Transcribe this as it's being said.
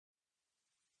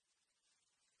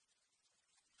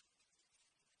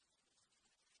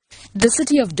The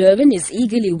city of Durban is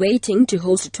eagerly waiting to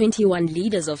host 21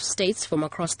 leaders of states from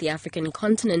across the African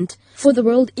continent for the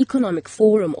World Economic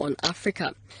Forum on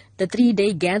Africa. The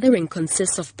three-day gathering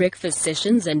consists of breakfast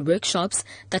sessions and workshops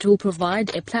that will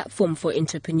provide a platform for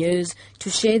entrepreneurs to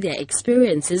share their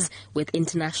experiences with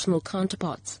international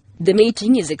counterparts. The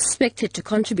meeting is expected to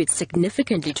contribute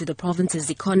significantly to the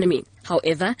province's economy.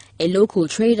 However, a local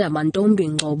trader,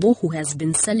 Mantombi Ngobo, who has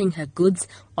been selling her goods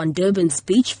on Durban's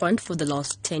beachfront for the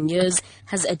last 10 years,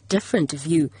 has a different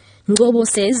view. Ngobo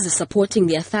says supporting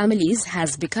their families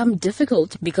has become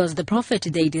difficult because the profit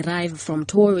they derive from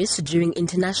tourists during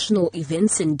international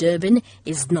events in Durban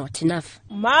is not enough.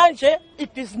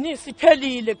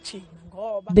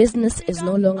 Business is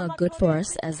no longer good for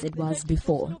us as it was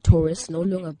before. Tourists no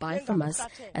longer buy from us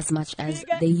as much as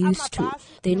they used to.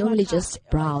 They normally just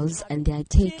browse and they are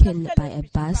taken by a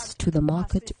bus to the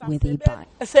market where they buy.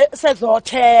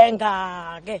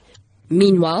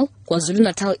 Meanwhile,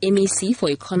 KwaZulu-Natal MEC for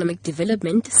Economic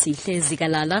Development, Sihle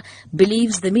Zikalala,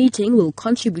 believes the meeting will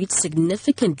contribute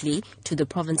significantly to the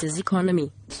province's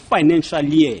economy. This financial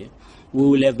year, we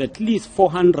will have at least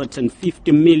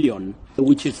 450 million,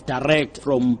 which is direct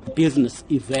from business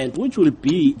event, which will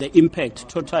be the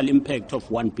total impact of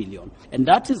 1 billion. And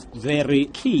that is very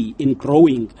key in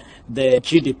growing the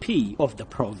GDP of the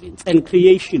province and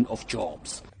creation of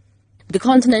jobs. The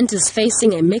continent is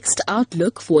facing a mixed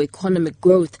outlook for economic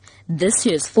growth. This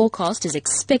year's forecast is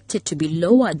expected to be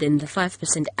lower than the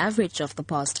 5% average of the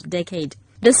past decade.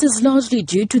 This is largely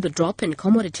due to the drop in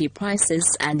commodity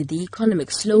prices and the economic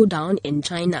slowdown in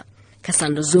China.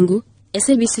 Cassandra Zungu,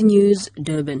 SABC News,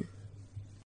 Durban.